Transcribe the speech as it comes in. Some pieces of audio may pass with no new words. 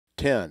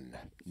10,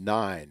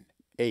 9,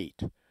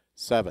 8,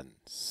 7,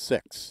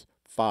 6,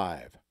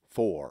 5,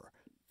 4,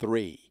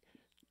 3,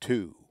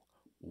 2,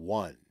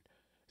 1,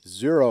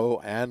 0,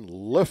 and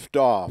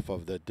liftoff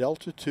of the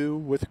Delta II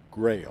with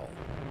GRAIL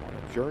on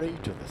a journey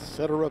to the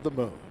center of the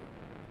moon.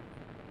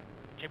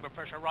 Chamber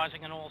pressure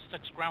rising in all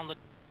 6 grounded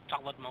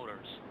solid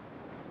motors.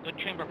 Good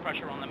chamber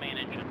pressure on the main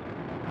engine.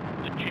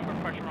 Good chamber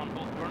pressure on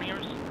both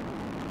verniers.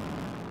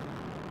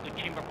 Good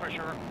chamber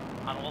pressure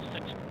on all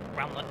 6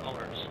 groundlet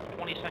motors.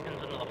 20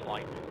 seconds into the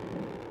flight.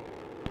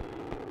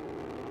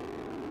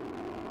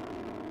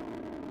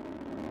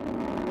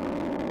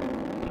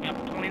 We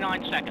have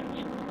 29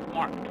 seconds.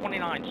 Mark,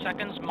 29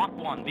 seconds. Mach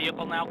 1.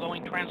 Vehicle now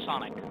going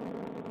transonic.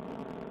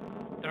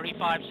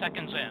 35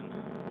 seconds in.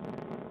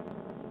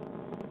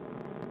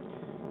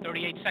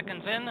 38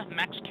 seconds in.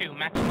 Max Q.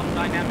 Maximum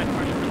dynamic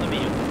pressure in the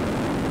vehicle.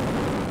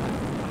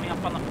 Coming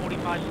up on the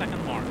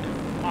 45-second mark.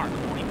 Mark,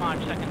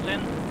 45 seconds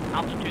in.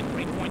 Altitude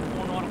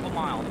 3.4 nautical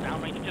miles.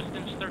 Downrange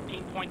distance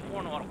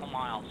 13.4 nautical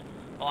miles.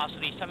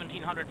 Velocity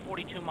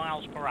 1,742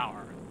 miles per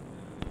hour.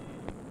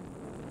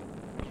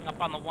 Coming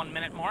up on the 1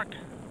 minute mark.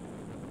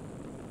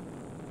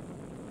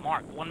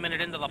 Mark, 1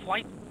 minute into the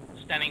flight.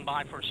 Standing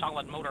by for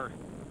solid motor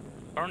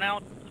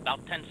burnout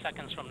about 10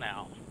 seconds from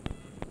now.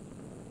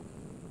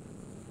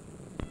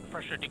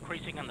 Pressure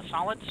decreasing in the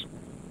solids.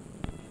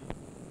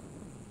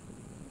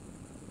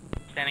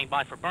 Standing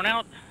by for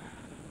burnout.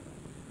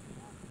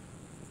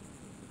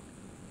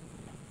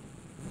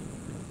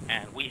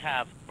 And we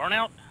have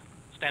burnout.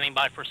 Standing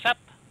by for SEP.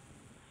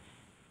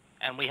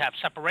 And we have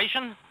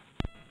separation.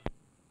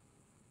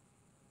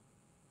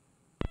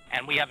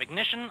 And we have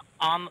ignition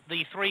on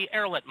the 3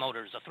 airlet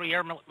motors. The 3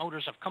 airlet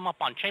motors have come up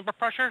on chamber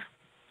pressure.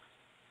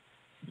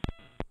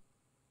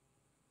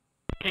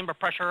 Chamber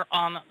pressure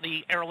on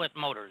the airlet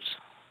motors.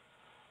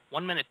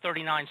 1 minute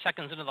 39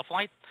 seconds into the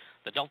flight.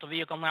 The Delta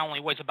vehicle now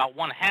only weighs about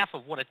 1/2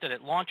 of what it did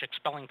at launch,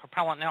 expelling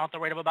propellant now at the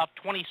rate of about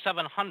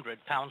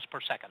 2,700 pounds per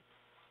second.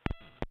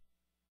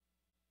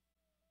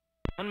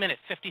 1 minute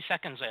 50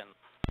 seconds in.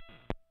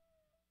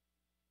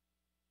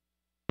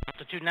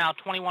 Altitude now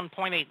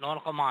 21.8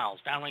 nautical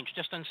miles. Downrange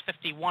distance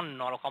 51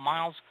 nautical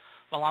miles.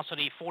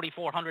 Velocity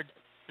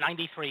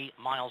 4,493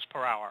 miles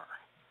per hour.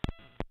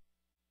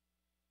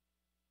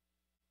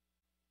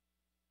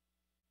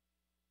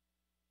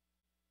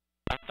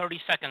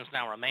 30 seconds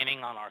now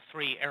remaining on our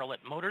 3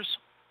 airlet motors.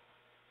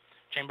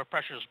 Chamber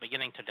pressure is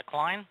beginning to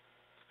decline.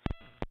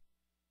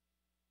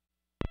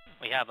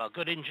 We have a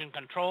good engine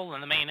control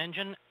in the main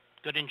engine,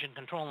 good engine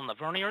control in the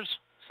verniers,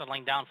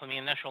 settling down from the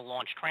initial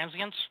launch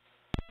transients.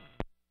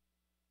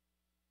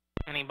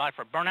 Standing by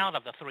for burnout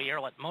of the 3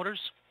 airlet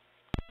motors.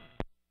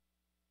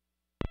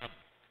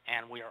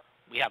 And we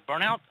have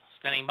burnout,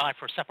 standing by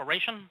for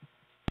separation.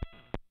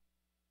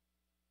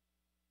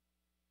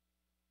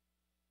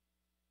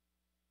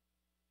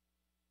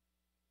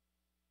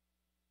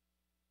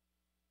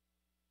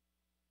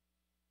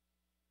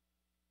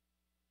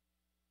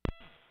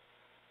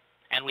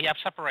 And we have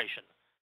separation.